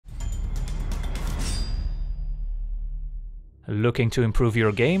Looking to improve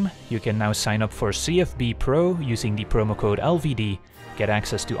your game? You can now sign up for CFB Pro using the promo code LVD, get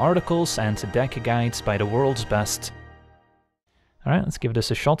access to articles and deck guides by the world's best. Alright, let's give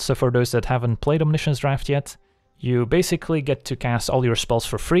this a shot. So for those that haven't played Omniscience Draft yet, you basically get to cast all your spells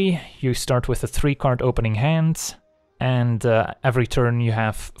for free. You start with a 3-card opening hand, and every turn you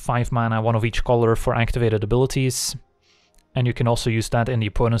have 5 mana, 1 of each color for activated abilities. And you can also use that in the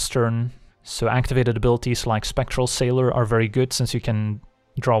opponent's turn. So activated abilities like Spectral Sailor are very good since you can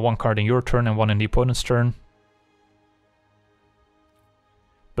draw 1 card in your turn and 1 in the opponent's turn.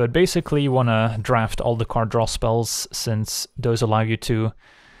 But basically you want to draft all the card draw spells since those allow you to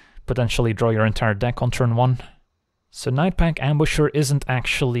potentially draw your entire deck on turn 1. So Nightpack Ambusher isn't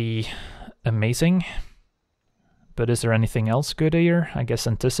actually amazing. But is there anything else good here? I guess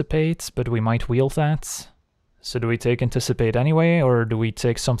Anticipate, but we might wheel that. So do we take Anticipate anyway, or do we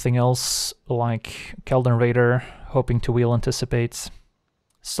take something else like Keldon Raider, hoping to wheel Anticipate?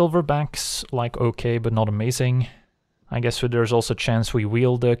 Silverback's like okay, but not amazing. I guess there's also a chance we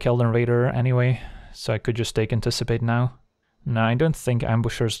wheel the Keldon Raider anyway, so I could just take Anticipate now. No, I don't think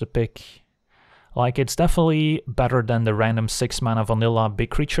Ambusher's the pick. Like, it's definitely better than the random 6 mana vanilla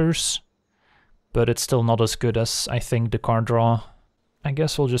big creatures, but it's still not as good as, I think, the card draw. I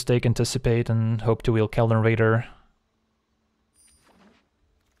guess we'll just take Anticipate and hope to wheel Keldon Raider.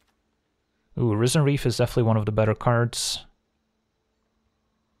 Ooh, Risen Reef is definitely one of the better cards.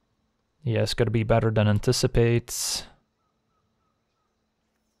 Yeah, it's gotta be better than Anticipate.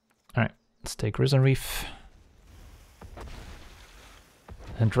 Alright, let's take Risen Reef.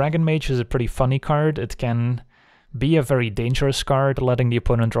 And Dragon Mage is a pretty funny card. It can be a very dangerous card, letting the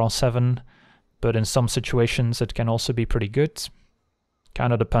opponent draw 7, but in some situations it can also be pretty good.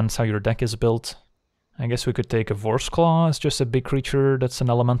 Kinda depends how your deck is built. I guess we could take a Vorsclaw as just a big creature that's an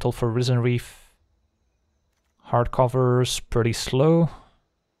elemental for Risen Reef. Hardcover's pretty slow.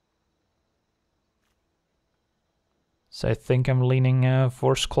 So I think I'm leaning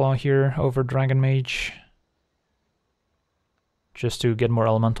Vorsclaw here over Dragon Mage. Just to get more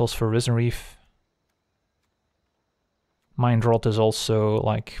elementals for Risen Reef. Mind Rot is also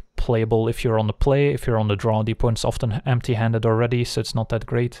like playable if you're on the play. If you're on the draw, the opponent's often empty-handed already, so it's not that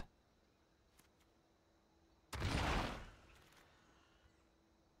great.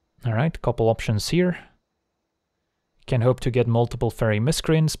 Alright, couple options here. Can hope to get multiple Fairy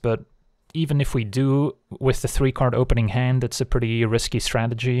Miscreants, but even if we do, with the 3-card opening hand, it's a pretty risky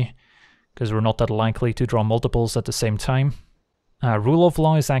strategy, because we're not that likely to draw multiples at the same time. Rule of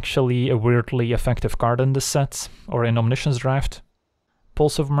Law is actually a weirdly effective card in this set, or in Omniscience Draft.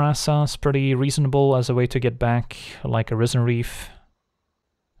 Pulse of Marasa is pretty reasonable as a way to get back, like a Risen Reef.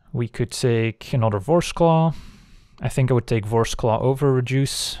 We could take another Vorsclaw. I think I would take Vorsclaw over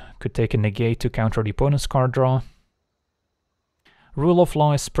Reduce. Could take a Negate to counter the opponent's card draw. Rule of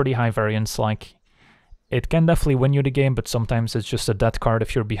Law is pretty high variance, like, it can definitely win you the game, but sometimes it's just a dead card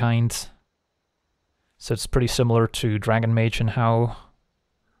if you're behind. So it's pretty similar to Dragon Mage in how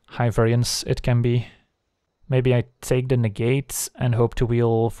high variance it can be. Maybe I take the Negate and hope to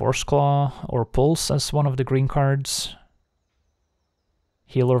wheel Vorsclaw or Pulse as one of the green cards.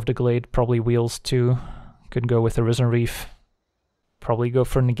 Healer of the Glade probably wheels too. Could go with a Risen Reef. Probably go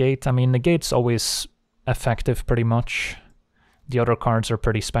for Negate. I mean, Negate's always effective pretty much. The other cards are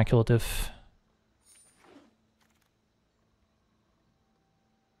pretty speculative.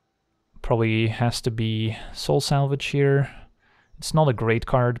 Probably has to be Soul Salvage here. It's not a great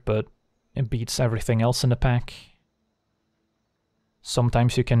card, but it beats everything else in the pack.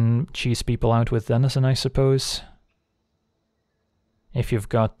 Sometimes you can cheese people out with Denizen, I suppose. If you've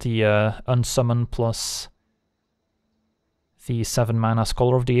got the Unsummon plus the 7 mana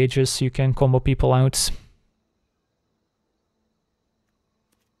Scholar of the Ages, you can combo people out.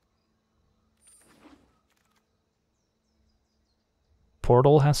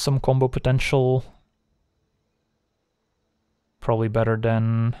 Portal has some combo potential. Probably better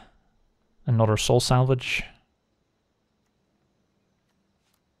than another Soul Salvage.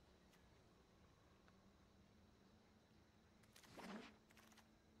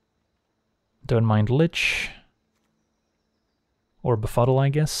 Don't mind Lich. Or Befuddle, I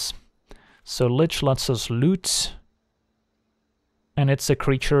guess. So Lich lets us loot. And it's a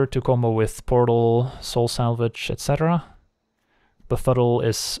creature to combo with Portal, Soul Salvage, etc. Befuddle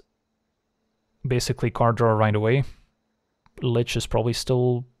is basically card draw right away. Lich is probably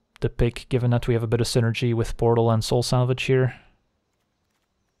still the pick, given that we have a bit of synergy with Portal and Soul Salvage here.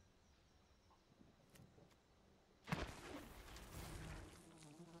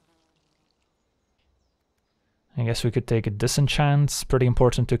 I guess we could take a Disenchant. Pretty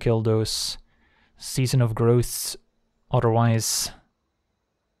important to kill those Season of Growth Otherwise,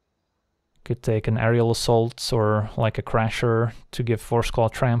 could take an aerial assault or like a crasher to give Force Claw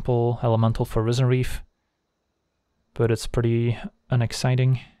trample, elemental for Risen Reef. But it's pretty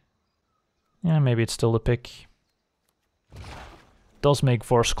unexciting. Yeah, maybe it's still the pick. Does make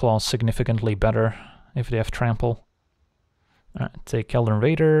Force Claw significantly better if they have trample. Alright, take Keldon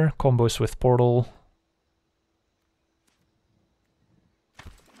Raider, combos with Portal.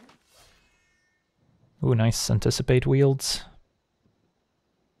 Ooh, nice anticipate wields.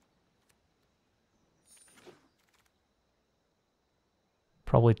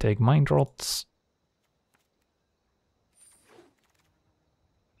 Probably take Mind Rots.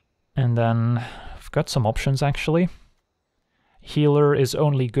 And then I've got some options actually. Healer is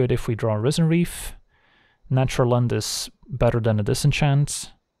only good if we draw Risen Reef. Natural Land is better than a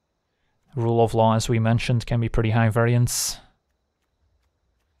Disenchant. Rule of Law, as we mentioned, can be pretty high variance.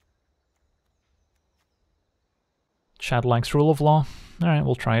 Chad likes Rule of Law. Alright,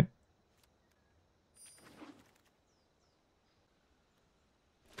 we'll try it.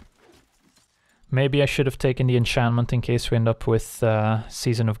 Maybe I should have taken the enchantment in case we end up with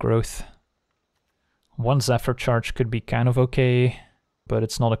Season of Growth. One Zephyr Charge could be kind of okay, but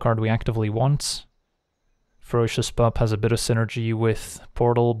it's not a card we actively want. Ferocious Pup has a bit of synergy with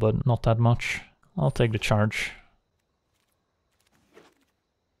Portal, but not that much. I'll take the charge.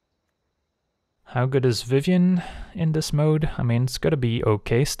 How good is Vivian in this mode? I mean, it's gotta be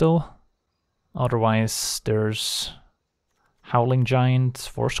okay still. Otherwise, there's Howling Giant,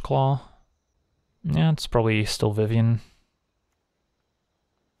 Force Claw. Yeah, it's probably still Vivian.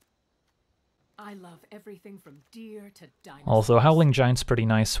 I love everything from deer to dinosaurs. Although Howling Giant's pretty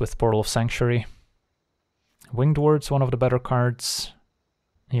nice with Portal of Sanctuary. Winged Word's one of the better cards.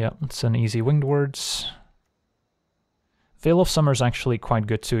 Yeah, it's an easy Winged Words. Veil of Summer's actually quite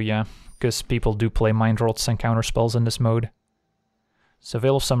good too, yeah, because people do play Mind Rots and counter spells in this mode. So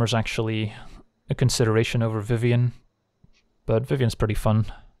Veil of Summer's actually a consideration over Vivian, but Vivian's pretty fun.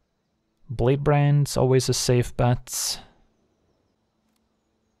 Bladebrand's always a safe bet.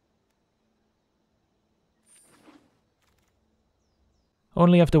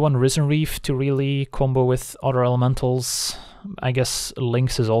 Only have the one Risen Reef to really combo with other elementals. I guess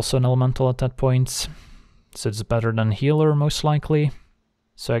Lynx is also an elemental at that point, so it's better than Healer most likely.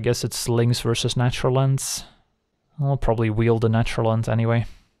 So I guess it's Lynx versus Natural Lands. I'll probably wield the Natural Land anyway.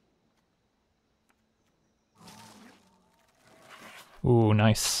 Ooh,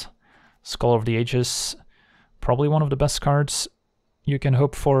 nice. Scholar of the Ages, probably one of the best cards you can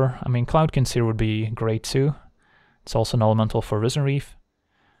hope for. I mean, Cloud Concealer would be great too. It's also an elemental for Risen Reef.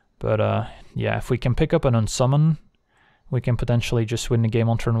 But yeah, if we can pick up an Unsummon, we can potentially just win the game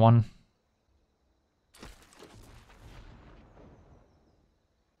on turn 1.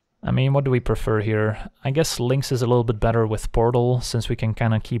 I mean, what do we prefer here? I guess Lynx is a little bit better with Portal, since we can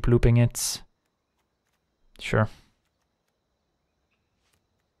kind of keep looping it. Sure.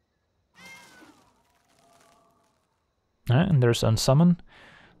 And there's Unsummon.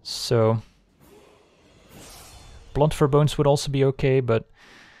 So Blood for Bones would also be okay, but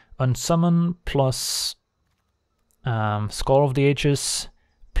Unsummon plus Scholar of the Ages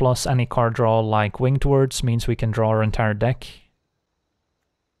plus any card draw like Winged Words means we can draw our entire deck.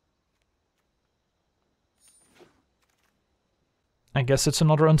 I guess it's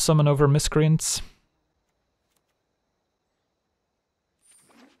another Unsummon over Miscreants.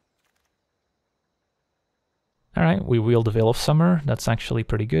 Alright, we wield the Veil of Summer, that's actually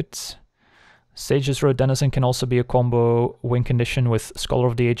pretty good. Sage's Road Denizen can also be a combo win condition with Scholar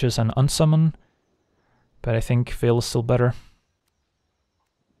of the Ages and Unsummon, but I think Veil is still better.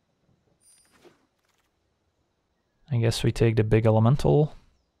 I guess we take the big elemental.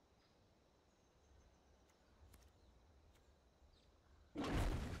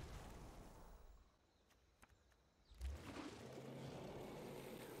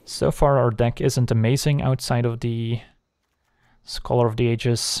 So far our deck isn't amazing outside of the Scholar of the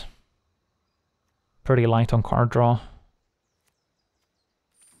Ages. Pretty light on card draw.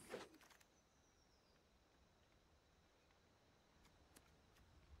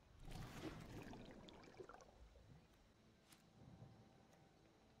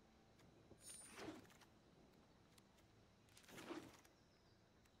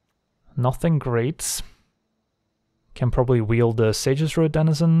 Nothing great. Can probably wield the Sage's Road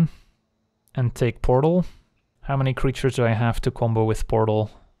Denizen and take Portal. How many creatures do I have to combo with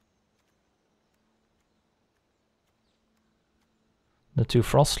Portal? The 2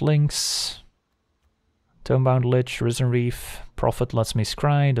 Frostlinks, Tomebound Lich, Risen Reef, Prophet lets me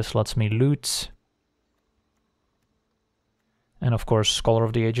scry, this lets me loot. And of course Scholar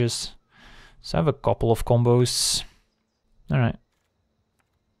of the Ages. So I have a couple of combos. Alright.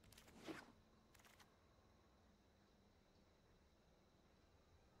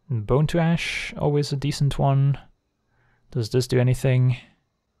 Bone to Ash, always a decent one. Does this do anything?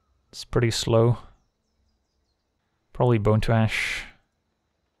 It's pretty slow. Probably Bone to Ash.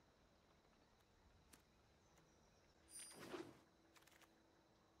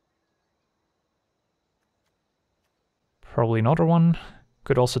 Probably another one.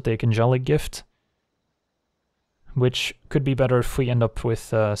 Could also take Angelic Gift, which could be better if we end up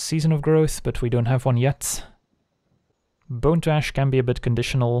with Season of Growth, but we don't have one yet. Bone to Ash can be a bit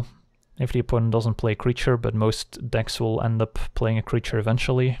conditional if the opponent doesn't play a creature, but most decks will end up playing a creature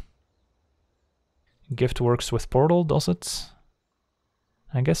eventually. Gift works with Portal, does it?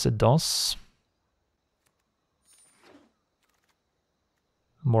 I guess it does.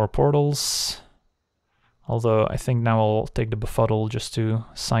 More portals. Although I think now I'll take the Befuddle just to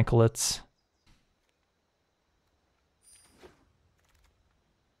cycle it.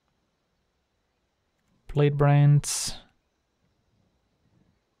 Bladebrand.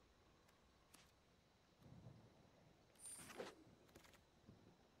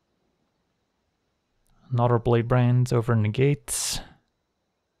 Another Bladebrand over Negate.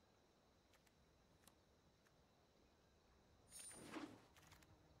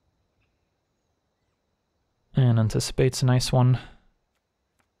 And Anticipate's a nice one.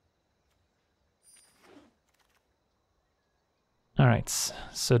 Alright,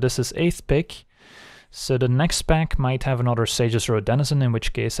 so this is 8th pick. So the next pack might have another Sage's Road Denizen, in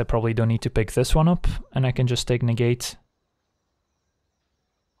which case I probably don't need to pick this one up, and I can just take Negate.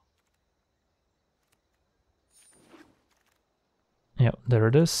 Yep, there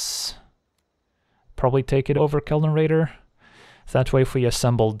it is. Probably take it over Kelden Raider. That way if we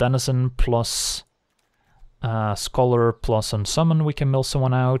assemble Denizen plus Scholar plus Unsummon, we can mill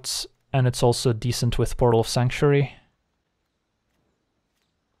someone out, and it's also decent with Portal of Sanctuary.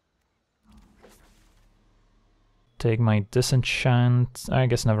 Take my Disenchant. I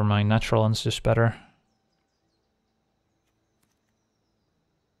guess never mind, Natural End's just better.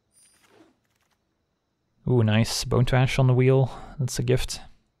 Ooh, nice. Bone to Ash on the wheel. That's a gift.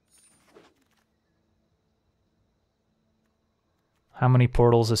 How many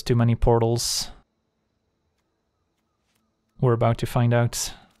portals is too many portals? We're about to find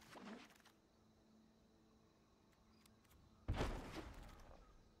out.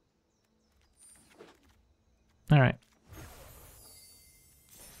 Alright.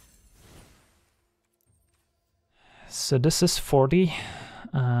 So this is 40.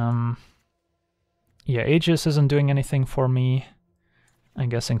 Yeah, Aegis isn't doing anything for me. I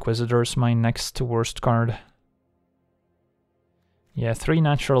guess Inquisitor's my next worst card. Yeah, 3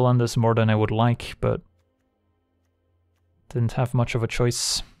 natural end is more than I would like, but didn't have much of a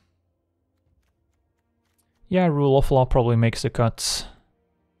choice. Yeah, Rule of Law probably makes the cut.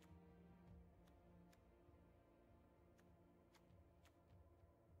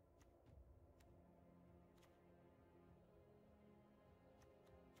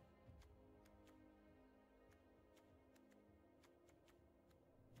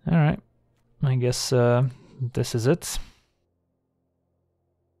 Alright, I guess this is it.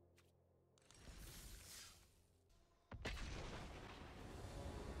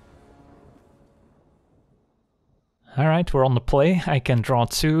 Alright, we're on the play. I can draw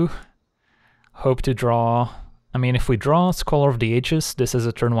 2. Hope to draw... I mean, if we draw Scholar of the Ages, this is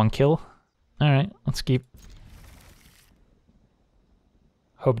a turn 1 kill. Alright, let's keep.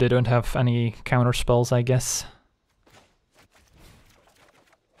 Hope they don't have any counter spells, I guess.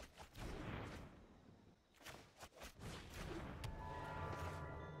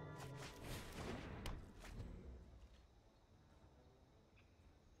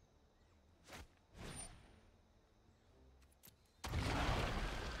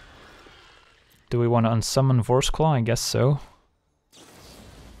 Do we want to unsummon Vorsclaw? I guess so.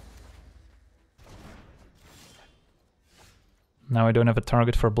 Now I don't have a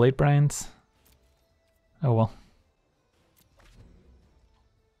target for Bladebrand. Oh well.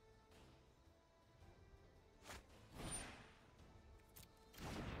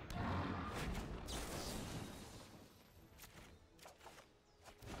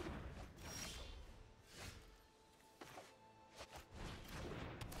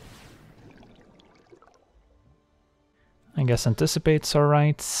 I guess Anticipate's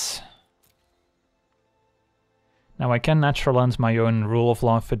alright. Now I can natural end my own Rule of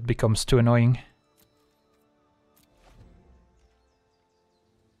Law if it becomes too annoying.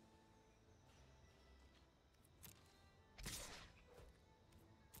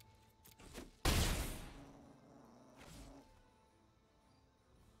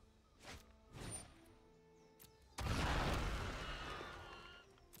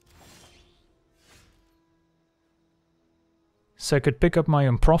 So I could pick up my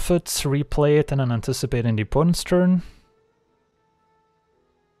own profits, replay it, and then anticipate in the opponent's turn.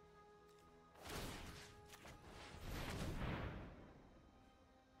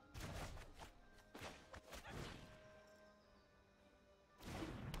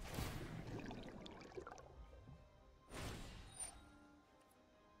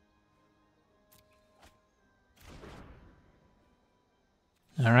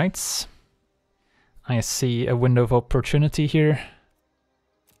 Alright. I see a window of opportunity here.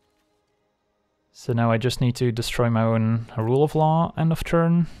 So now I just need to destroy my own rule of law end of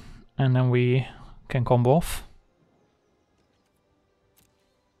turn, and then we can combo off.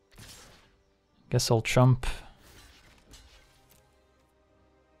 Guess I'll jump.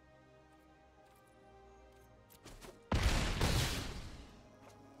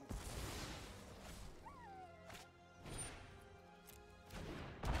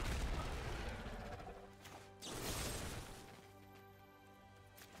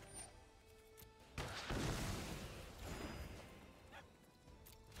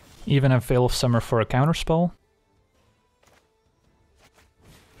 Even have Veil of Summer for a counterspell.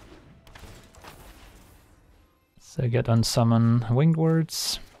 So get unsummon Winged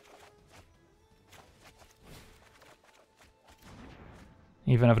Words.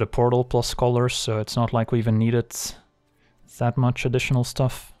 Even have the portal plus colors, so it's not like we even needed that much additional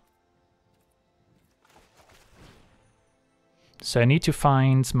stuff. So I need to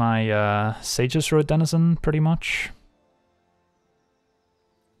find my Sage's Road Denizen, pretty much.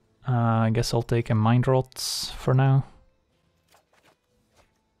 I guess I'll take a Mind Rot for now.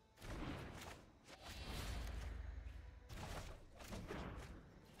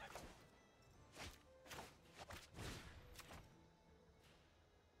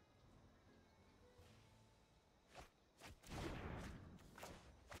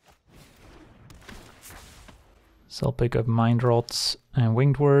 So I'll pick up Mind Rots and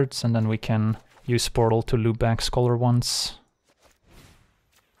Winged Words, and then we can use Portal to loop back Scholar once.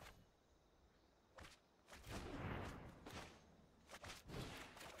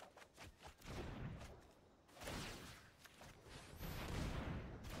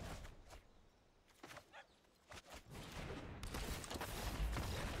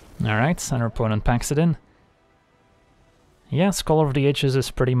 Alright, and our opponent packs it in. Yeah, Scholar of the Ages is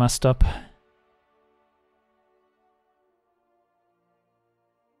pretty messed up.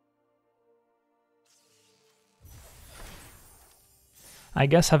 I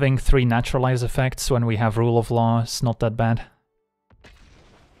guess having 3 naturalize effects when we have Rule of Law is not that bad.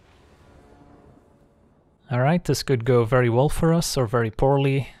 Alright, this could go very well for us, or very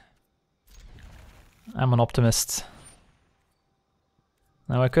poorly. I'm an optimist.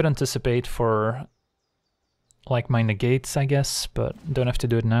 Now I could anticipate for like my negates, I guess, but don't have to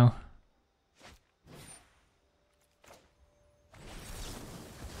do it now.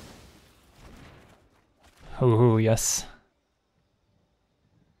 Hoo-hoo, yes.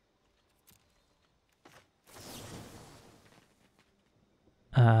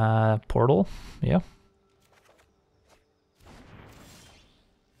 Portal, yeah.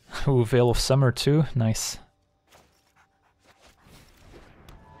 Ooh, Veil of Summer too, nice.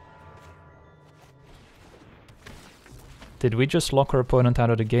 Did we just lock our opponent out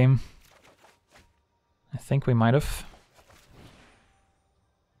of the game? I think we might have.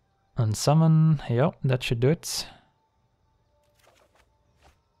 Unsummon, yep, that should do it.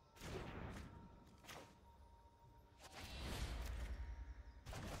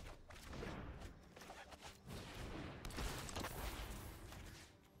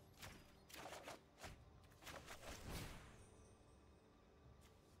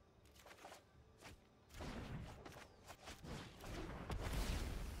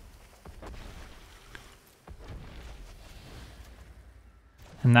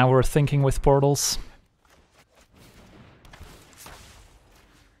 And now we're thinking with portals.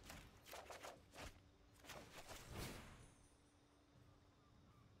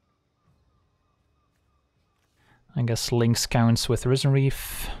 I guess Lynx counts with Risen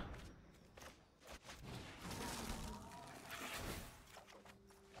Reef.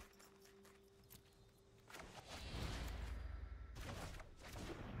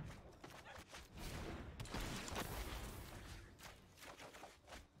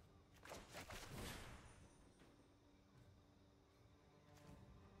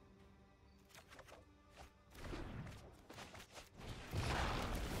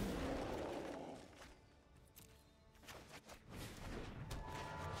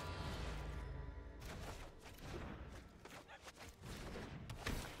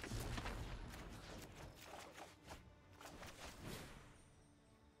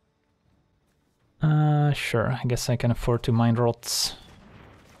 Sure, I guess I can afford to mind rots.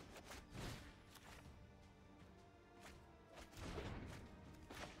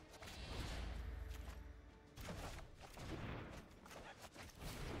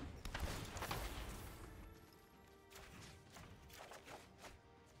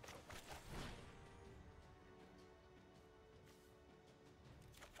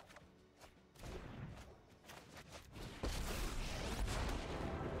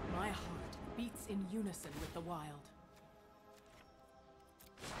 My heart beats in unison with the wild.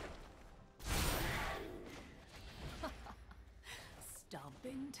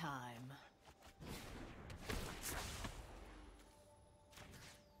 Stomping time.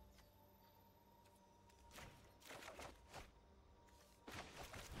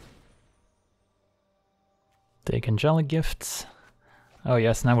 Take angelic gifts. Oh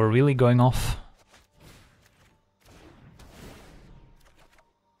yes, now we're really going off.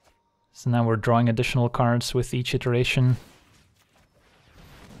 So now we're drawing additional cards with each iteration.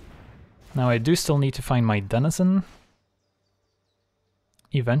 Now I do still need to find my denizen.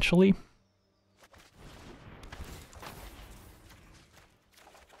 Eventually.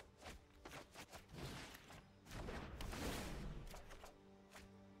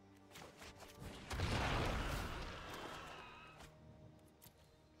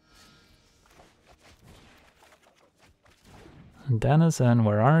 Denizen,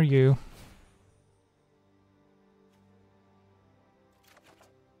 where are you?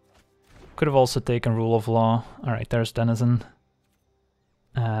 Could have also taken Rule of Law. Alright, there's Denizen.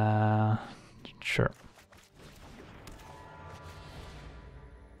 Sure.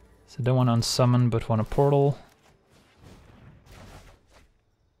 So don't want to unsummon, but want a portal.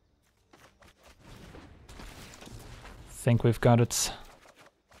 Think we've got it.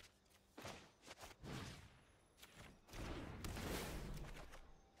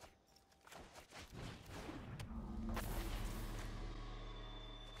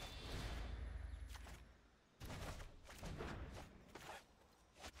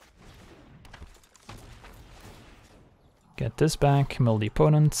 Get this back, mill the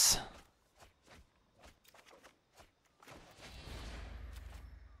opponents.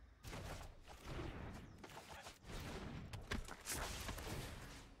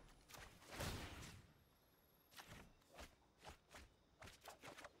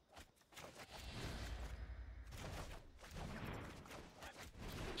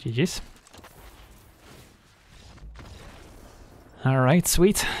 GG's. Alright,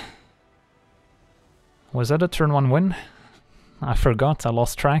 sweet. Was that a turn 1 win? I forgot, I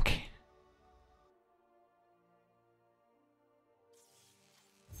lost track.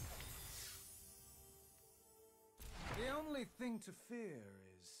 The only thing to fear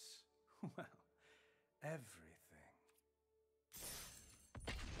is, well, everything.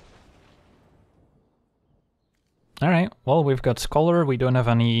 Alright, well, we've got Scholar, we don't have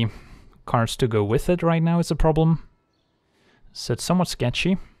any cards to go with it right now is a problem. So it's somewhat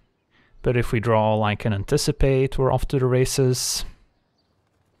sketchy. But if we draw like an Anticipate, we're off to the races.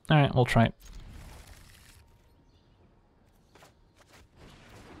 Alright, we'll try it.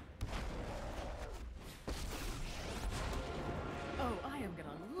 Oh, I am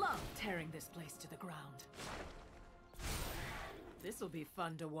gonna love tearing this place to the ground. This'll be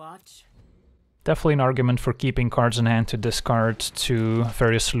fun to watch. Definitely an argument for keeping cards in hand to discard to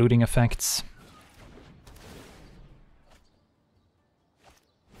various looting effects.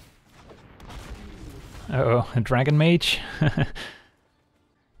 Uh-oh, a Dragon Mage?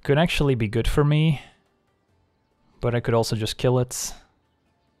 Could actually be good for me, but I could also just kill it.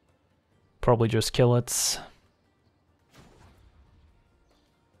 Probably just kill it.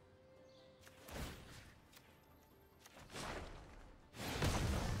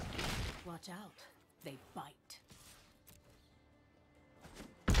 Watch out, they bite.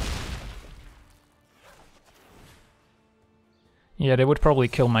 Yeah, they would probably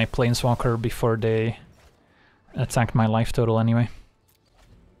kill my Planeswalker before they attacked my life total anyway.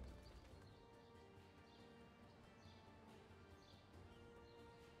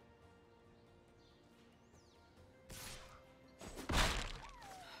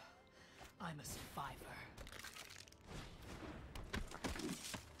 I'm a survivor.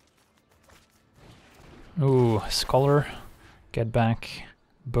 Ooh, Scholar. Get back.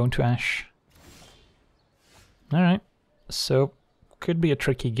 Bone to Ash. Alright, so could be a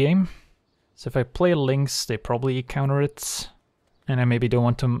tricky game. So if I play Lynx, they probably counter it. And I maybe don't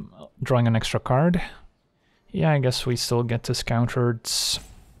want them drawing an extra card. Yeah, I guess we still get this countered.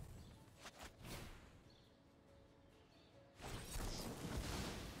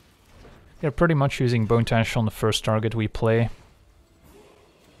 They're pretty much using Bone Tash on the first target we play.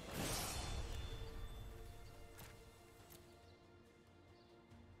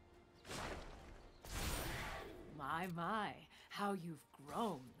 you've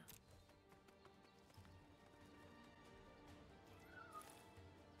grown.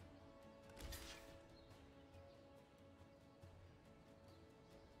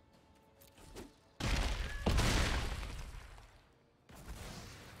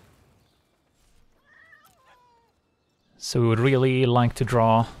 So we would really like to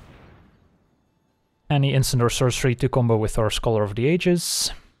draw any instant or sorcery to combo with our Scholar of the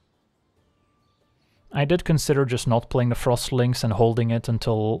Ages. I did consider just not playing the Frostlinks and holding it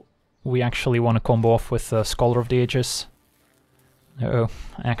until we actually want to combo off with the Scholar of the Ages. Uh-oh,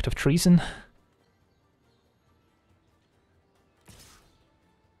 act of treason.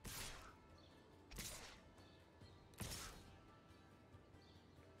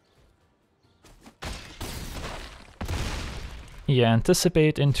 Yeah,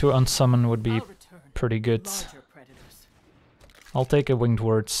 anticipate into unsummon would be pretty good. I'll take a Winged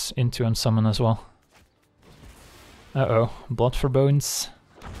Words into unsummon as well. Uh-oh, Blood for Bones.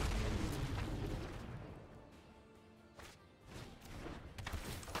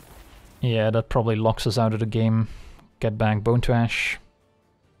 Yeah, that probably locks us out of the game. Get back Bone to Ash.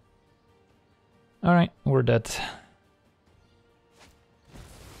 Alright, we're dead.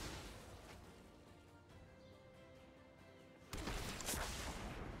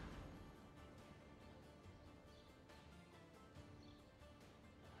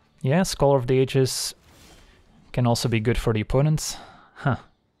 Yeah, Scholar of the Ages can also be good for the opponents. Huh.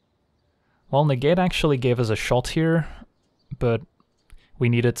 Well, Negate actually gave us a shot here, but we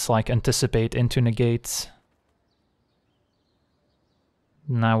needed like Anticipate into Negate.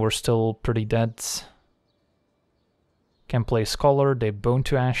 Now we're still pretty dead. Can play Scholar, they Bone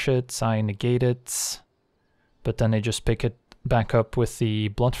to Ash it, I negate it, but then they just pick it back up with the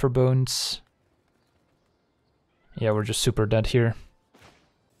Blood for Bones. Yeah, we're just super dead here.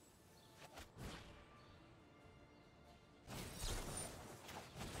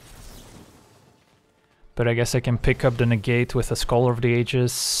 But I guess I can pick up the negate with a Scholar of the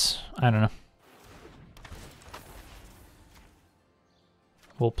Ages. I don't know.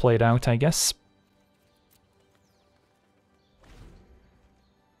 We'll play it out, I guess.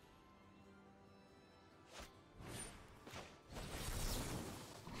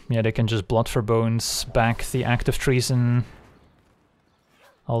 Yeah, they can just Blood for Bones back the Act of Treason.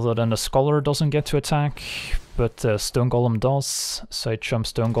 Although then the Scholar doesn't get to attack, but Stone Golem does. So I chump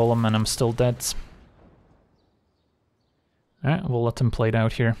Stone Golem and I'm still dead. Alright, we'll let them play it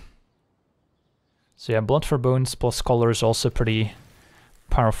out here. So yeah, Blood for Bones plus Scholar is also pretty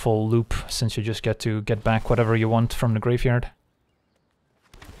powerful loop, since you just get to get back whatever you want from the graveyard.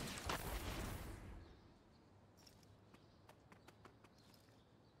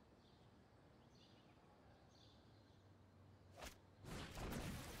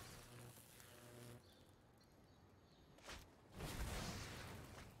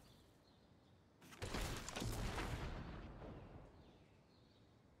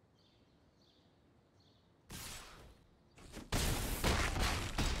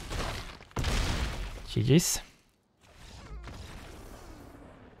 GG's.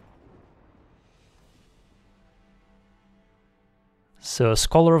 So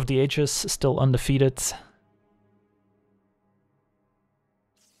Scholar of the Ages still undefeated.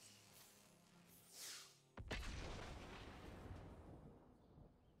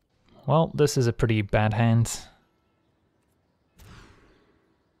 Well, this is a pretty bad hand.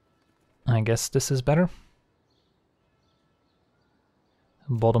 I guess this is better.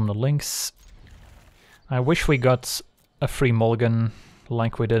 Bottom the links. I wish we got a free mulligan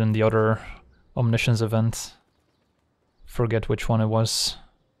like we did in the other Omniscience event. Forget which one it was.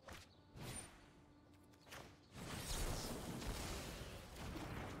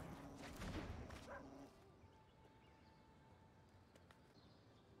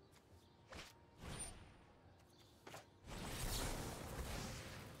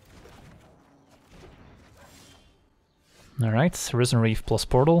 Alright, Risen Reef plus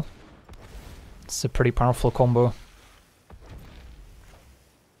Portal. It's a pretty powerful combo.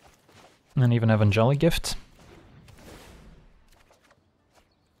 And even Evangelic Gift.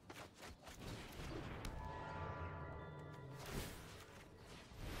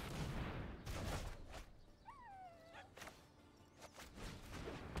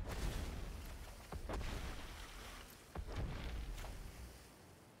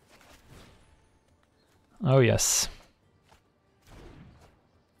 Oh yes.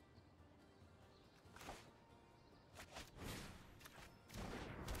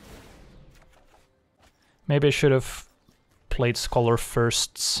 Maybe I should have played Scholar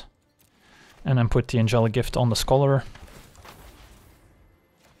first and then put the Angelic Gift on the Scholar.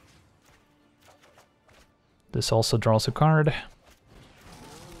 This also draws a card.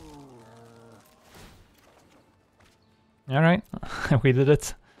 Alright, we did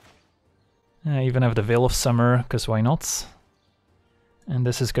it. I even have the Veil of Summer, because why not? And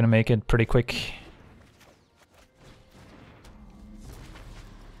this is gonna make it pretty quick.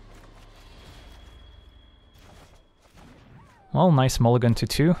 Well, nice mulligan to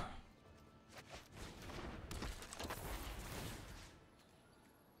 2.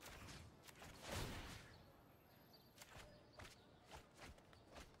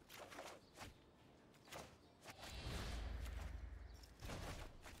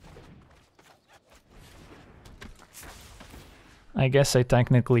 I guess I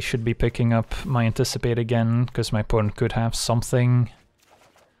technically should be picking up my Anticipate again, because my opponent could have something.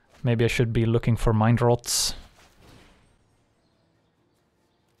 Maybe I should be looking for Mind Rots.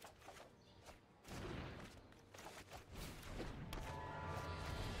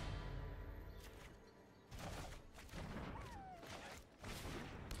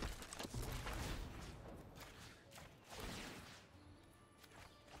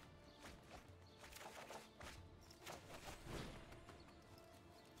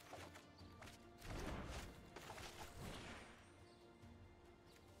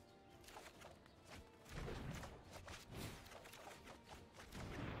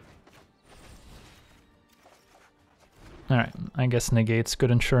 Alright, I guess Negate's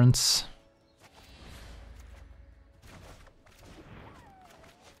good insurance.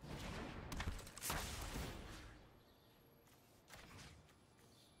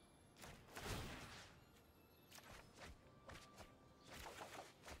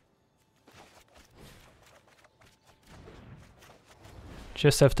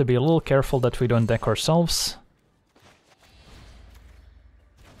 Just have to be a little careful that we don't deck ourselves.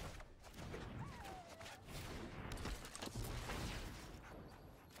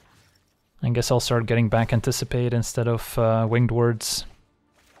 I guess I'll start getting back Anticipate instead of Winged Words.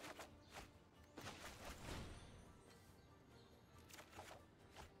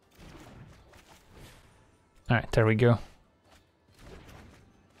 Alright, there we go.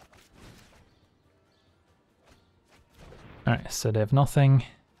 Alright, so they have nothing.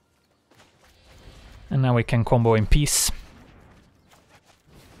 And now we can combo in peace.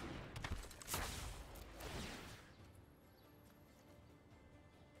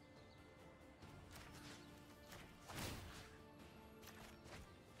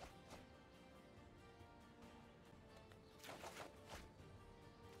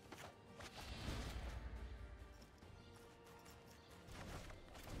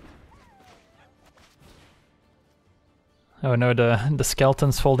 Oh no, the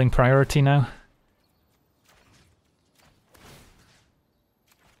skeleton's holding priority now.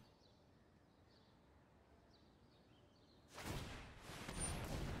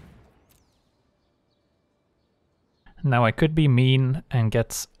 Now I could be mean and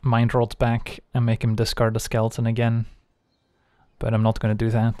get Mind Rot back and make him discard the skeleton again, but I'm not gonna do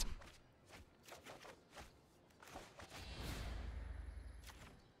that.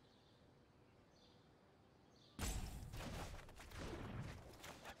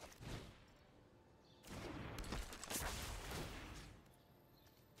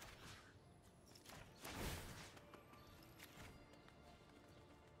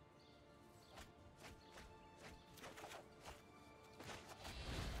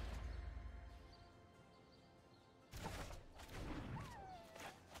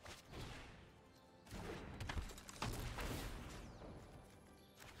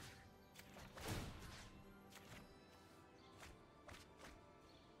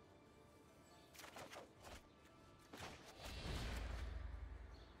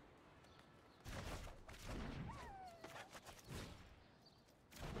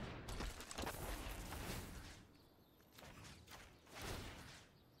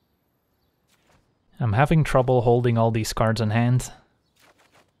 I'm having trouble holding all these cards in hand.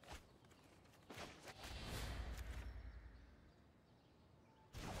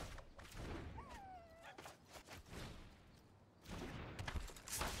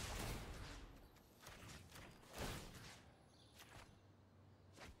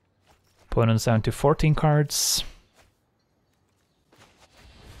 Opponent's down to 14 cards.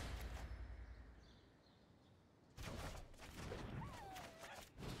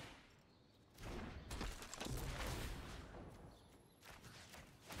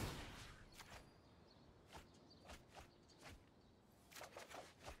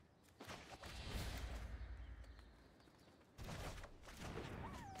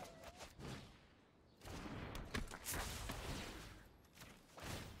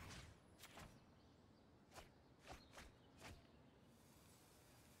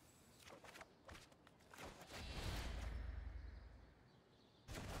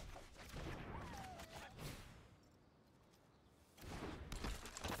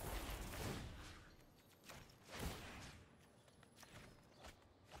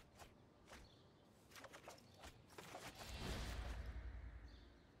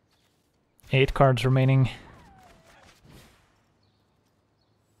 8 cards remaining.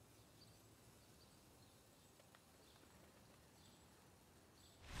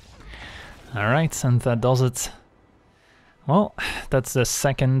 Alright, and that does it. Well, that's the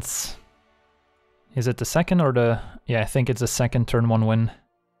second... Is it the second or the... Yeah, I think it's the second turn 1 win.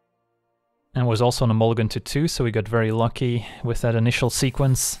 And was also on a mulligan to 2, so we got very lucky with that initial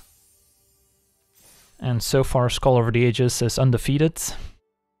sequence. And so far, Skull Over the Ages is undefeated.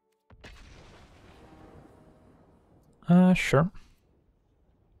 Sure.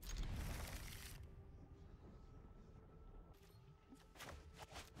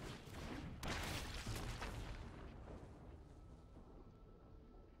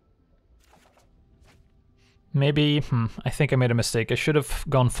 Maybe, I think I made a mistake. I should have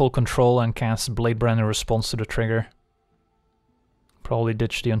gone full control and cast Bladebrand in response to the trigger. Probably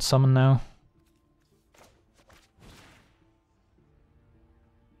ditch the unsummon now.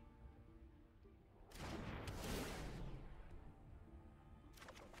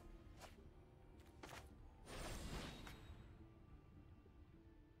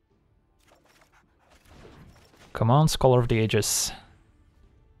 Come on, Scholar of the Ages.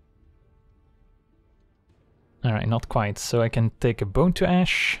 Alright, not quite. So I can take a Bone to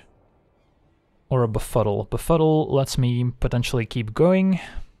Ash or a Befuddle. Befuddle lets me potentially keep going.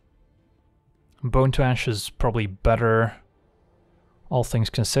 Bone to Ash is probably better, all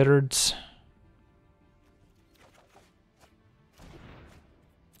things considered.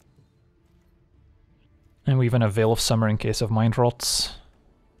 And we even have Veil of Summer in case of Mind Rots.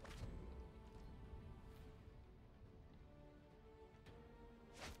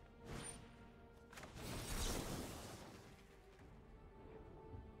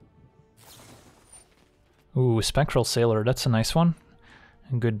 Ooh, Spectral Sailor, that's a nice one.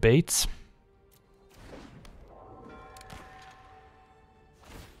 Good bait.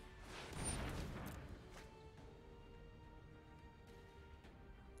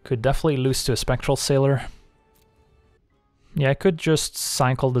 Could definitely lose to a Spectral Sailor. Yeah, I could just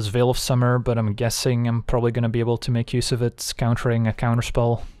cycle this Veil of Summer, but I'm guessing I'm probably going to be able to make use of it, countering a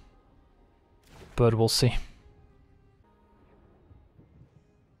counterspell. But we'll see.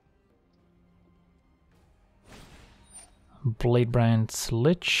 Bladebrand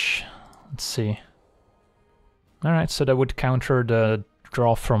Lich. Let's see. Alright, so that would counter the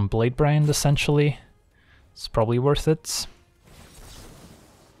draw from Bladebrand, essentially. It's probably worth it.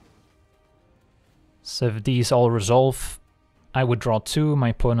 So if these all resolve, I would draw 2, my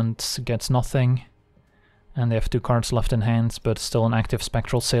opponent gets nothing. And they have 2 cards left in hand, but still an active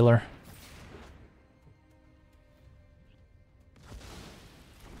Spectral Sailor.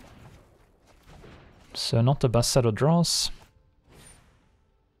 So not the best set of draws.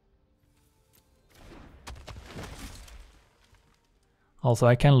 Although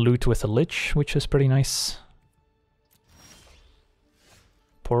I can loot with a Lich, which is pretty nice.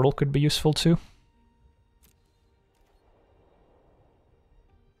 Portal could be useful too.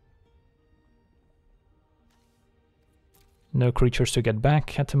 No creatures to get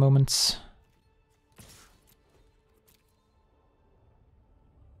back at the moment.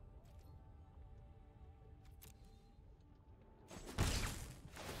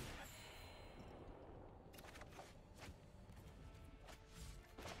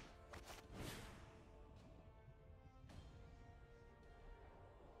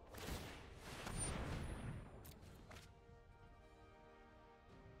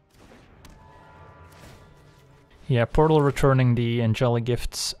 Yeah, Portal returning the Angelic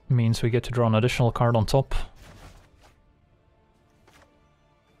Gifts means we get to draw an additional card on top.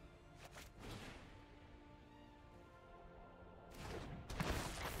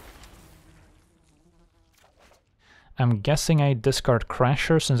 I'm guessing I discard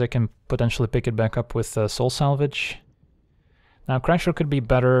Crasher since I can potentially pick it back up with Soul Salvage. Now Crasher could be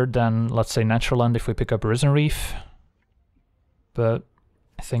better than, let's say, Natural Land if we pick up Risen Reef. But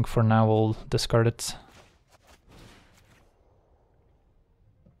I think for now we'll discard it.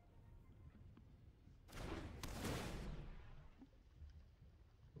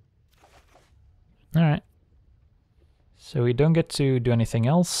 Alright. So we don't get to do anything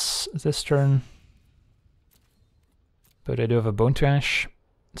else this turn. But I do have a Bone to Ash.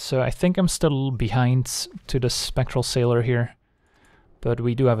 So I think I'm still behind to the Spectral Sailor here. But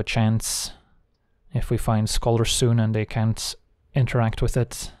we do have a chance if we find Scholar soon and they can't interact with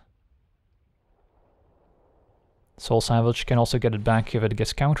it. Soul Savage can also get it back if it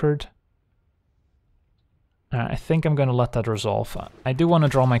gets countered. I think I'm gonna let that resolve. I do want to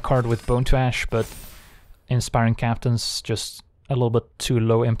draw my card with Bone to Ash, but Inspiring Captain's just a little bit too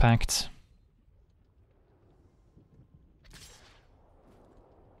low impact.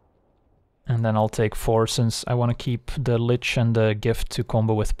 And then I'll take 4 since I want to keep the Lich and the Gift to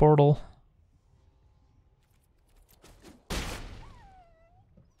combo with Portal.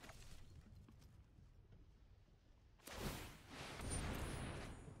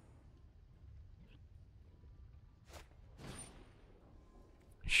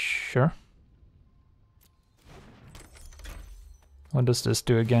 Sure. What does this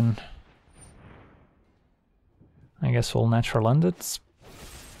do again? I guess we'll natural end it.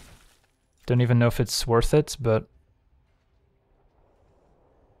 Don't even know if it's worth it, but...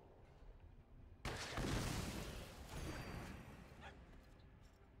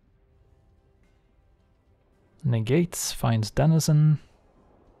 Negates, finds Denizen.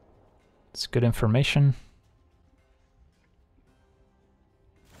 It's good information.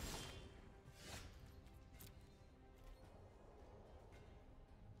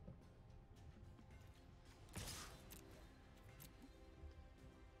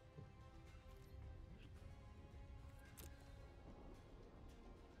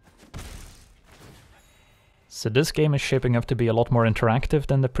 So this game is shaping up to be a lot more interactive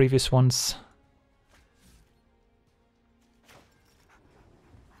than the previous ones.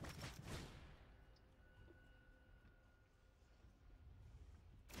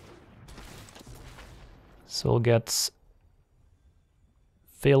 So we'll get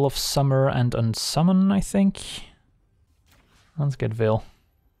Veil of Summer and Unsummon, I think. Let's get Veil.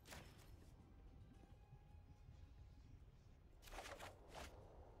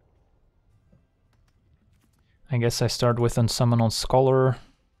 I guess I start with Unsummon on Scholar.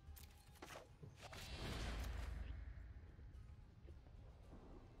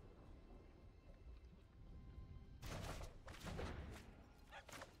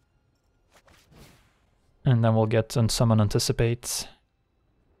 And then we'll get Unsummon Anticipate.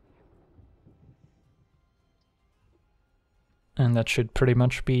 And that should pretty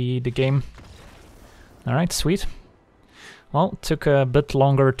much be the game. Alright, sweet. Well, took a bit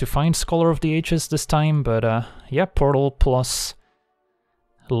longer to find Scholar of the Ages this time, but yeah, Portal plus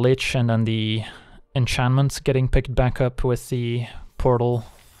Lich and then the enchantment getting picked back up with the Portal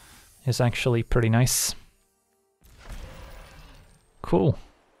is actually pretty nice. Cool.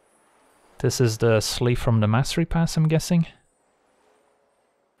 This is the sleeve from the Mastery Pass, I'm guessing.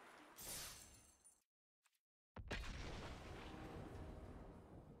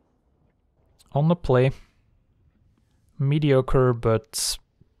 On the play. Mediocre, but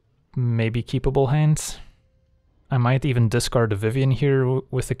maybe keepable hand. I might even discard the Vivian here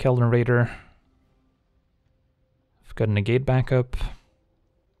with the Keldon Raider. I've got a negate backup.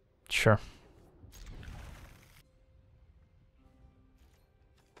 Sure.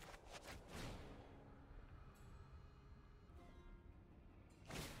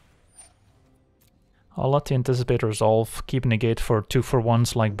 I'll let the Anticipate resolve, keep negate for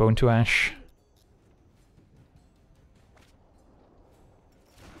 2-for-1s like Bone to Ash.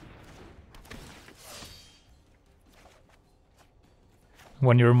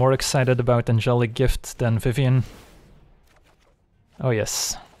 When you're more excited about Angelic Gift than Vivian. Oh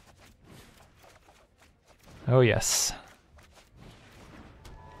yes. Oh yes.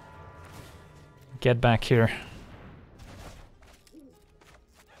 Get back here.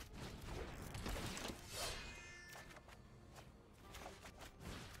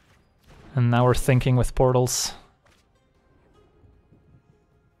 And now we're thinking with portals.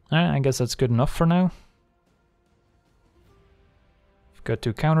 I guess that's good enough for now. Got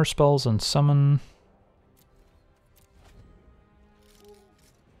 2 counter spells and summon.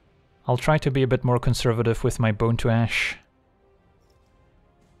 I'll try to be a bit more conservative with my Bone to Ash.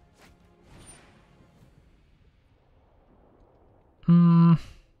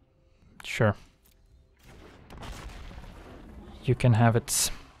 Sure. You can have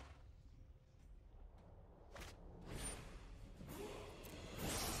it.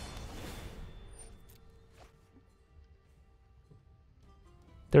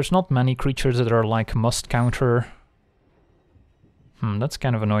 There's not many creatures that are like must counter. That's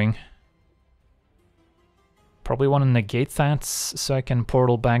kind of annoying. Probably want to negate that so I can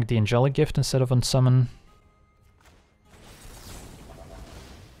portal back the Angelic Gift instead of unsummon.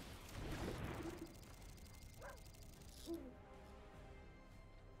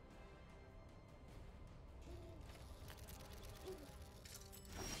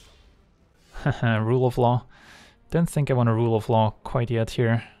 Haha, Rule of Law. Don't think I want a Rule of Law quite yet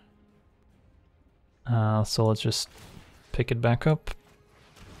here. So let's just pick it back up.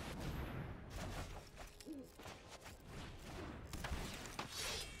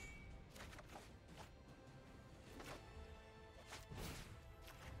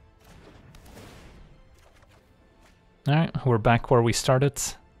 Alright, we're back where we started.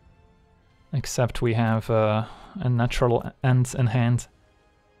 Except we have a natural end in hand.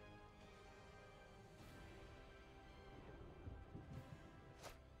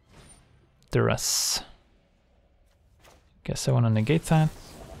 Duress. Guess I want to negate that.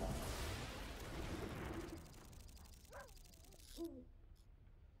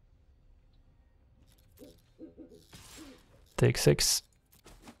 Take 6.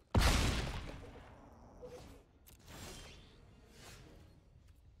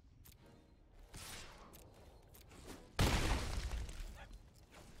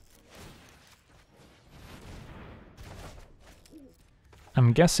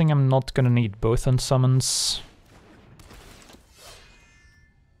 I'm guessing I'm not gonna need both unsummons.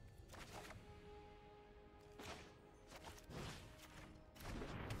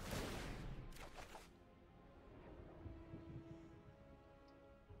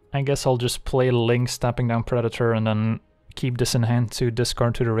 I guess I'll just play Link, tapping down Predator, and then keep this in hand to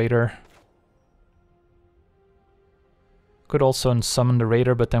discard to the Raider. Could also unsummon the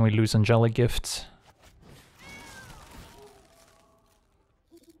Raider, but then we lose Angelic Gift.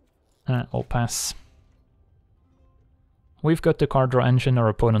 I'll pass. We've got the card draw engine, our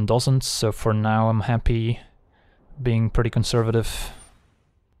opponent doesn't, so for now I'm happy being pretty conservative.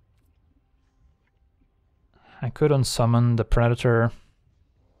 I could unsummon the Predator.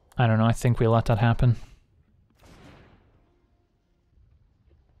 I don't know, I think we let that happen.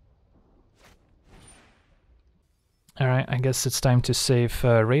 Alright, I guess it's time to save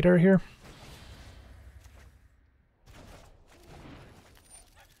Raider here.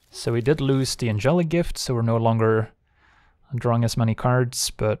 So we did lose the Angelic Gift, so we're no longer drawing as many cards,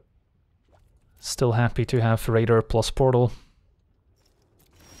 but still happy to have Raider plus Portal.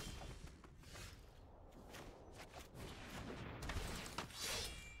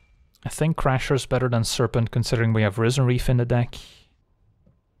 I think Crasher's better than Serpent, considering we have Risen Reef in the deck.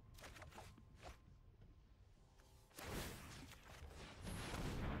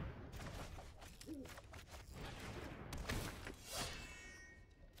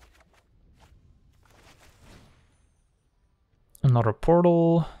 Another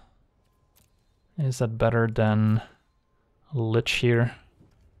Portal. Is that better than Lich here?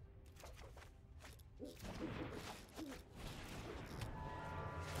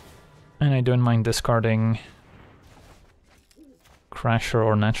 And I don't mind discarding Crasher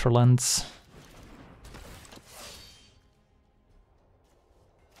or Natural Lens.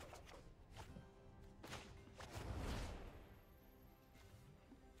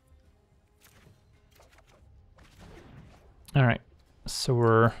 Alright, so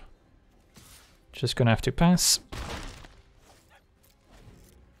we're just gonna have to pass.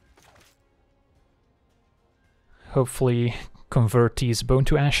 Hopefully convert these Bone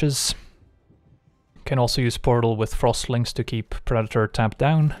to Ashes. Can also use Portal with Frostlings to keep Predator tapped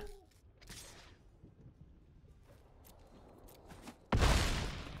down.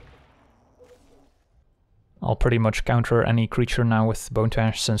 I'll pretty much counter any creature now with Bone to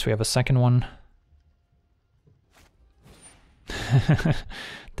Ash since we have a second one.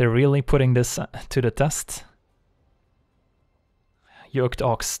 They're really putting this to the test. Yoked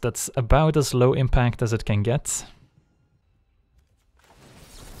Ox, that's about as low impact as it can get.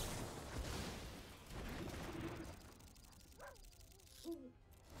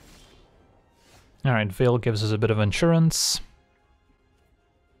 Alright, Veil gives us a bit of insurance.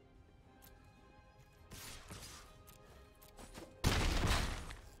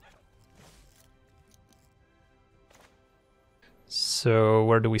 So,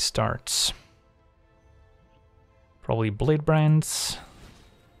 where do we start? Probably Blade Brands.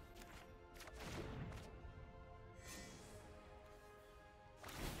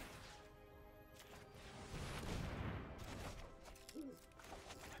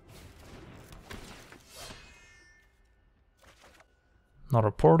 Not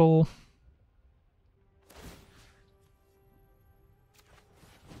a Portal.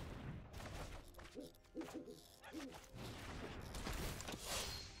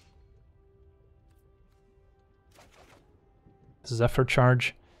 Zephyr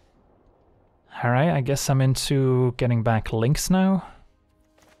Charge. Alright, I guess I'm into getting back links now.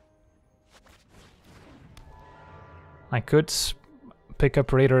 I could pick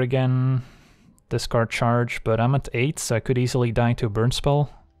up Raider again, discard Charge, but I'm at 8, so I could easily die to a burn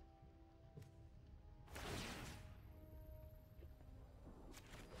spell.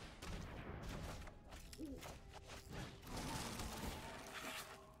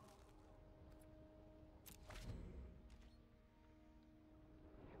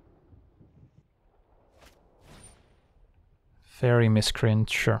 Fairy Miscreant,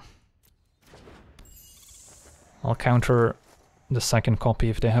 sure. I'll counter the second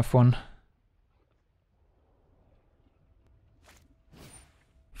copy if they have one.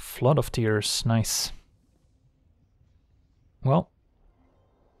 Flood of Tears, nice. Well,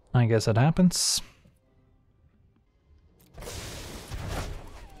 I guess it happens.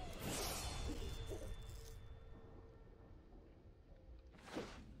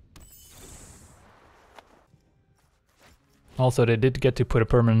 Also, they did get to put a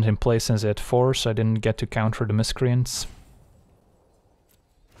permanent in place since they had 4, so I didn't get to counter the miscreants.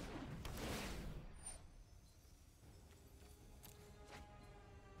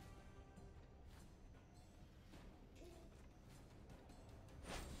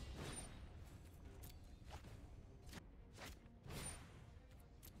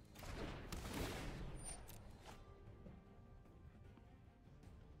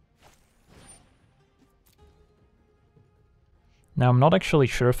 Now, I'm not actually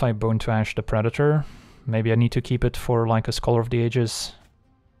sure if I Bone to Ash the Predator. Maybe I need to keep it for like a Scholar of the Ages.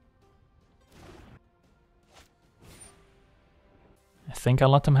 I think I'll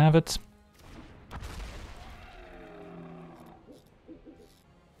let them have it.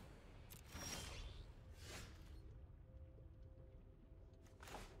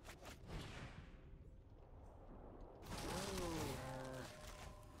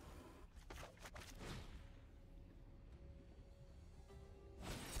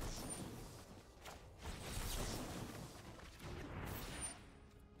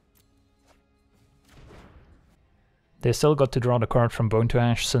 They still got to draw the card from Bone to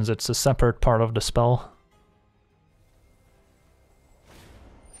Ash since it's a separate part of the spell.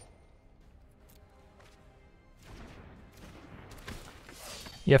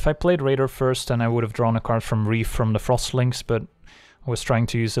 Yeah, if I played Raider first, then I would have drawn a card from Reef from the Frost Lynx, but I was trying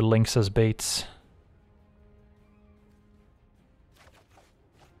to use the Lynx as baits.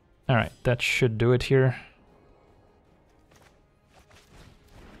 Alright, that should do it here.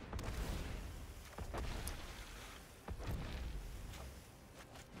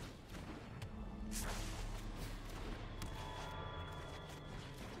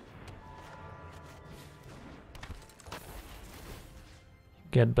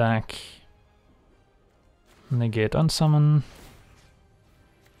 Get back, negate unsummon.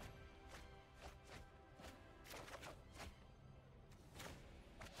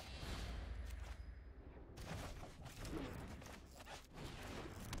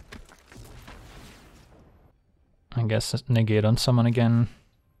 I guess negate unsummon again.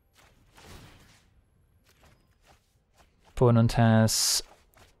 Opponent has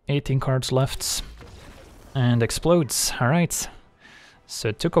 18 cards left and explodes. Alright. So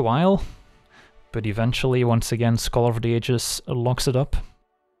it took a while, but eventually, once again, Scholar of the Ages locks it up.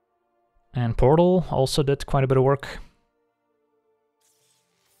 And Portal also did quite a bit of work.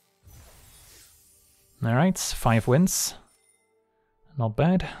 Alright, 5 wins. Not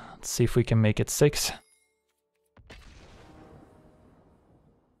bad. Let's see if we can make it 6.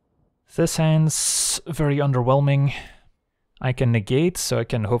 This hand's very underwhelming. I can negate, so I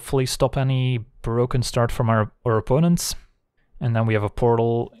can hopefully stop any broken start from our opponents. And then we have a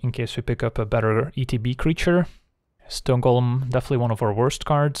Portal in case we pick up a better ETB creature. Stone Golem, definitely one of our worst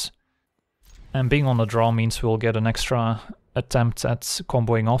cards. And being on the draw means we'll get an extra attempt at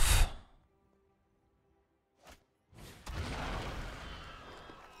comboing off.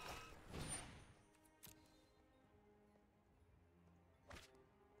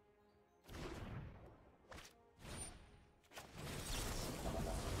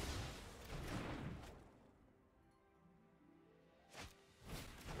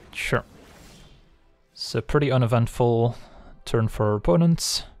 Sure. It's a pretty uneventful turn for our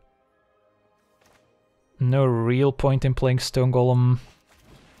opponents. No real point in playing Stone Golem.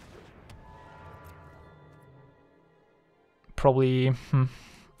 Probably,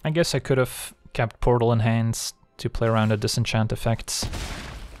 I guess I could have kept Portal in hand to play around the disenchant effects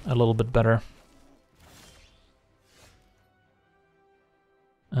a little bit better.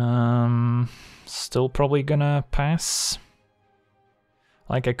 Still probably gonna pass.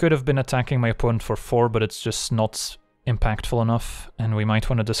 Like, I could have been attacking my opponent for 4, but it's just not impactful enough, and we might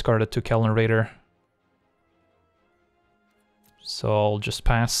want to discard it to Kellan Raider. So I'll just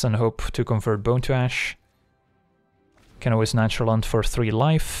pass and hope to convert Bone to Ash. Can always natural hunt for 3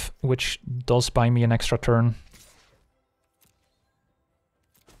 life, which does buy me an extra turn.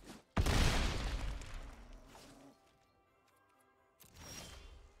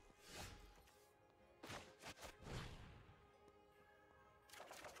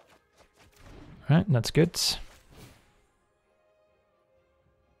 Alright, that's good.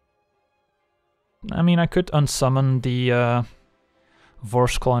 I mean, I could unsummon the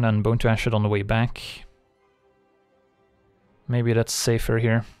Vorsklan and Bone to Ash it on the way back. Maybe that's safer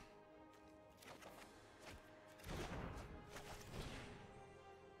here.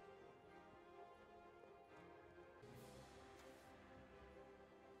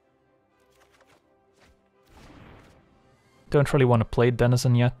 Don't really want to play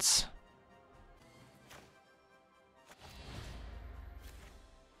Denizen yet.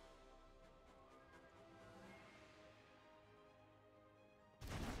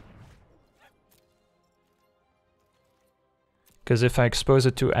 Because if I expose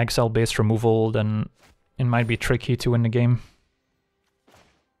it to exile-based removal, then it might be tricky to win the game.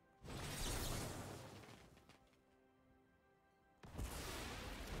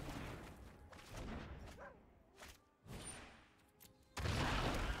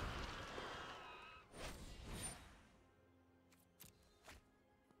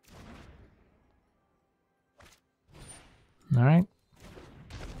 Alright.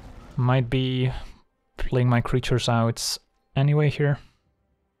 Might be playing my creatures out anyway here.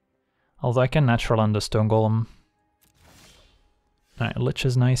 Although I can natural land the Stone Golem. Alright, Lich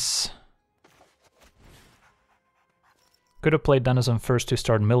is nice. Could have played Denizen first to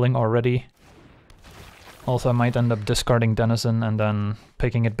start milling already. Also, I might end up discarding Denizen and then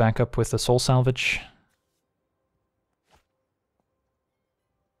picking it back up with the Soul Salvage.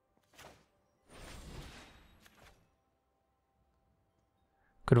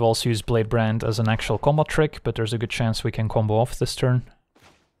 Could have also used Blade Brand as an actual combo trick, but there's a good chance we can combo off this turn.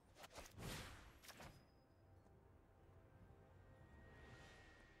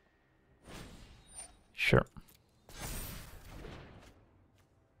 Sure.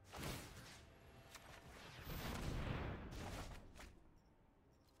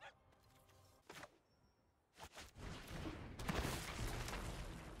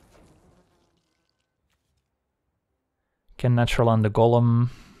 Can natural land the Golem,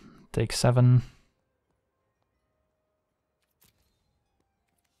 take 7.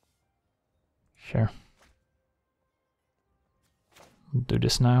 Sure. Do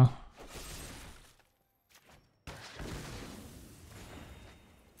this now.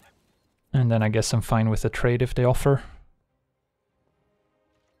 And then I guess I'm fine with the trade if they offer.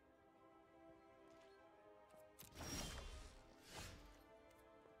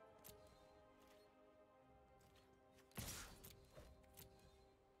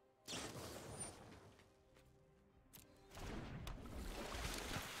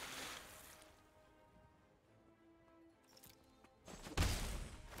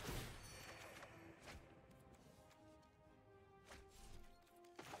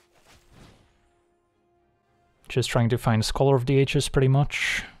 Just trying to find Scholar of the Ages pretty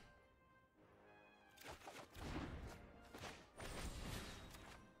much.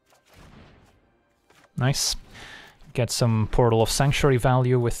 Nice. Get some Portal of Sanctuary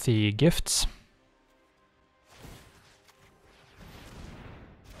value with the gifts.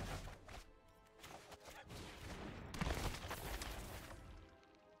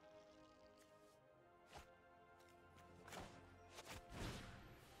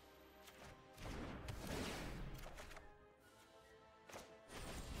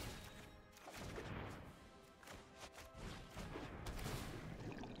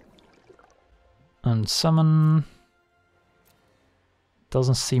 And summon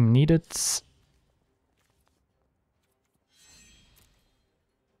doesn't seem needed.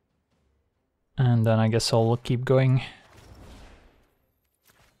 And then I guess I'll keep going.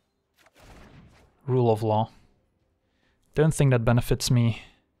 Rule of Law. Don't think that benefits me.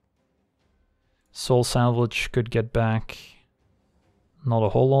 Soul Salvage could get back not a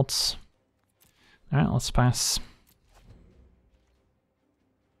whole lot. Alright, let's pass.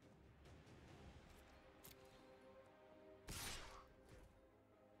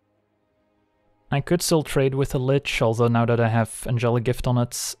 I could still trade with a Lich, although now that I have Angelic Gift on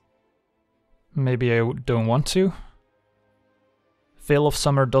it, maybe I don't want to. Veil of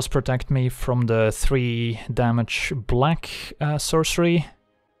Summer does protect me from the 3 damage black sorcery.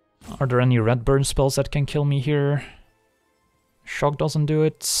 Are there any red burn spells that can kill me here? Shock doesn't do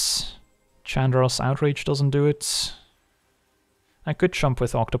it. Chandra's Outrage doesn't do it. I could jump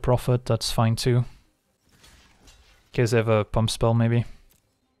with Octoprophet, that's fine too. In case I have a pump spell maybe.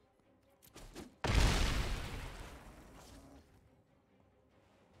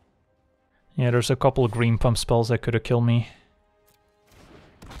 Yeah, there's a couple of green pump spells that could have killed me.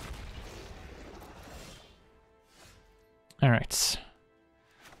 Alright.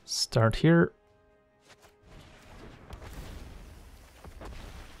 Start here.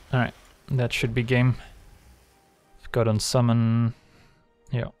 Alright, that should be game. I've got on summon.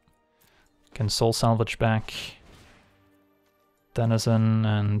 Yeah. Can Soul Salvage back. Denizen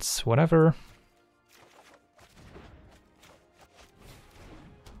and whatever.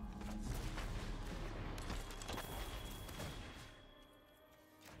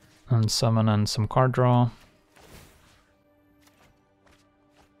 And summon and some card draw.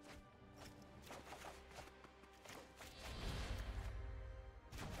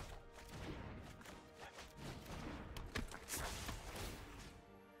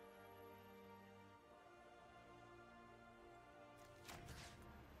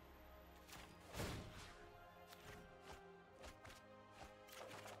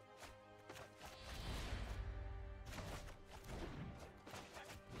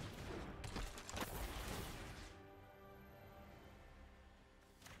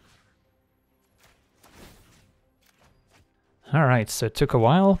 Alright, so it took a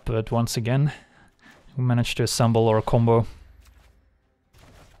while, but once again, we managed to assemble our combo.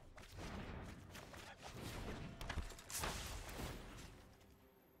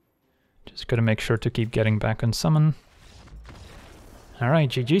 Just gotta make sure to keep getting back on summon. Alright,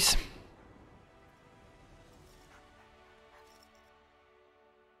 GG's.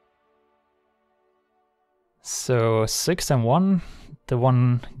 So 6-1. The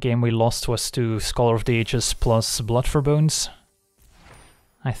one game we lost was to Scholar of the Ages plus Blood for Bones.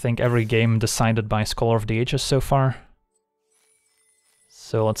 I think every game decided by Scholar of the Ages so far.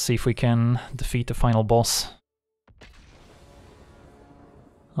 So let's see if we can defeat the final boss.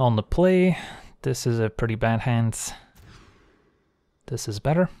 On the play, this is a pretty bad hand. This is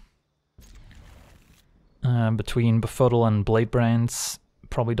better. Between Befuddle and Blade Brands,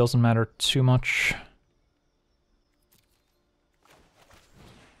 probably doesn't matter too much.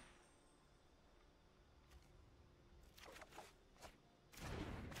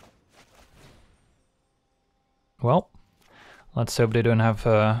 Well, let's hope they don't have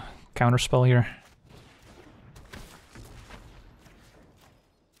a counterspell here.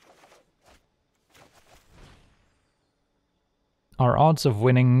 Our odds of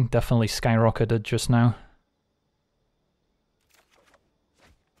winning definitely skyrocketed just now.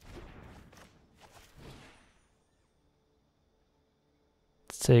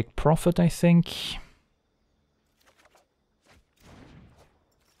 Let's take profit, I think.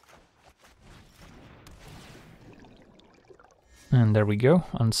 And there we go,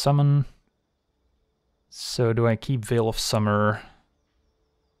 unsummon. So do I keep Veil of Summer?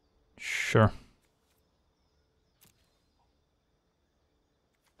 Sure.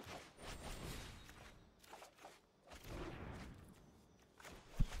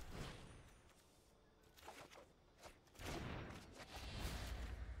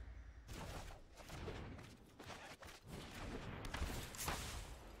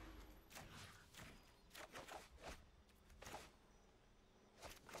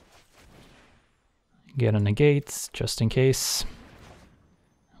 Get a negate, just in case.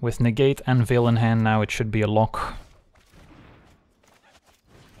 With negate and Veil in hand now, it should be a lock.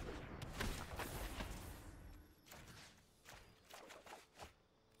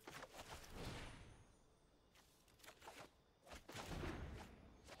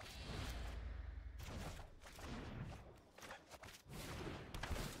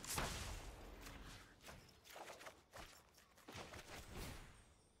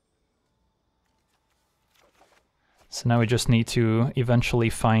 So now we just need to eventually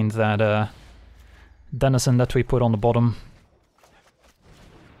find that denizen that we put on the bottom.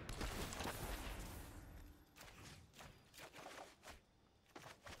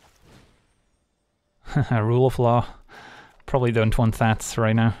 Rule of law. Probably don't want that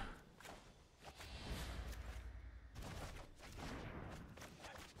right now.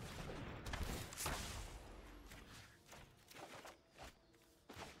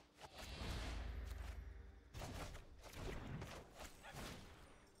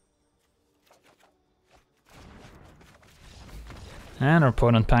 And our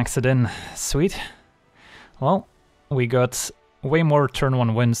opponent packs it in. Sweet. Well, we got way more turn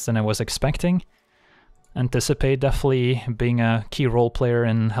 1 wins than I was expecting. Anticipate definitely being a key role player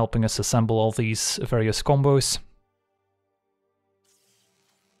in helping us assemble all these various combos.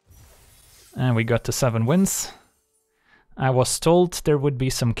 And we got to 7 wins. I was told there would be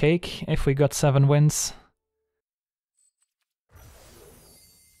some cake if we got 7 wins.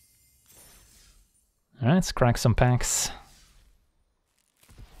 Alright, let's crack some packs.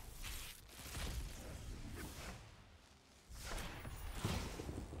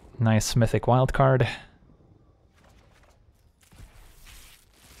 Nice mythic wildcard.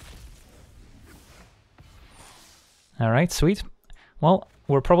 Alright, sweet. Well,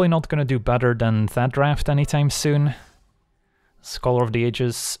 we're probably not going to do better than that draft anytime soon. Scholar of the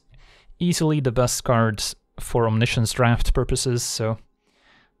Ages, easily the best card for Omniscience draft purposes, so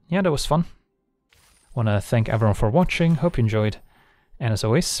yeah, that was fun. Want to thank everyone for watching, hope you enjoyed, and as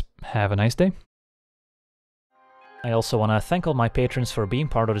always, have a nice day. I also want to thank all my patrons for being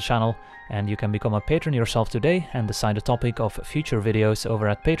part of the channel, and you can become a patron yourself today and decide the topic of future videos over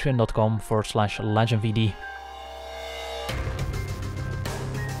at patreon.com/LegenVD.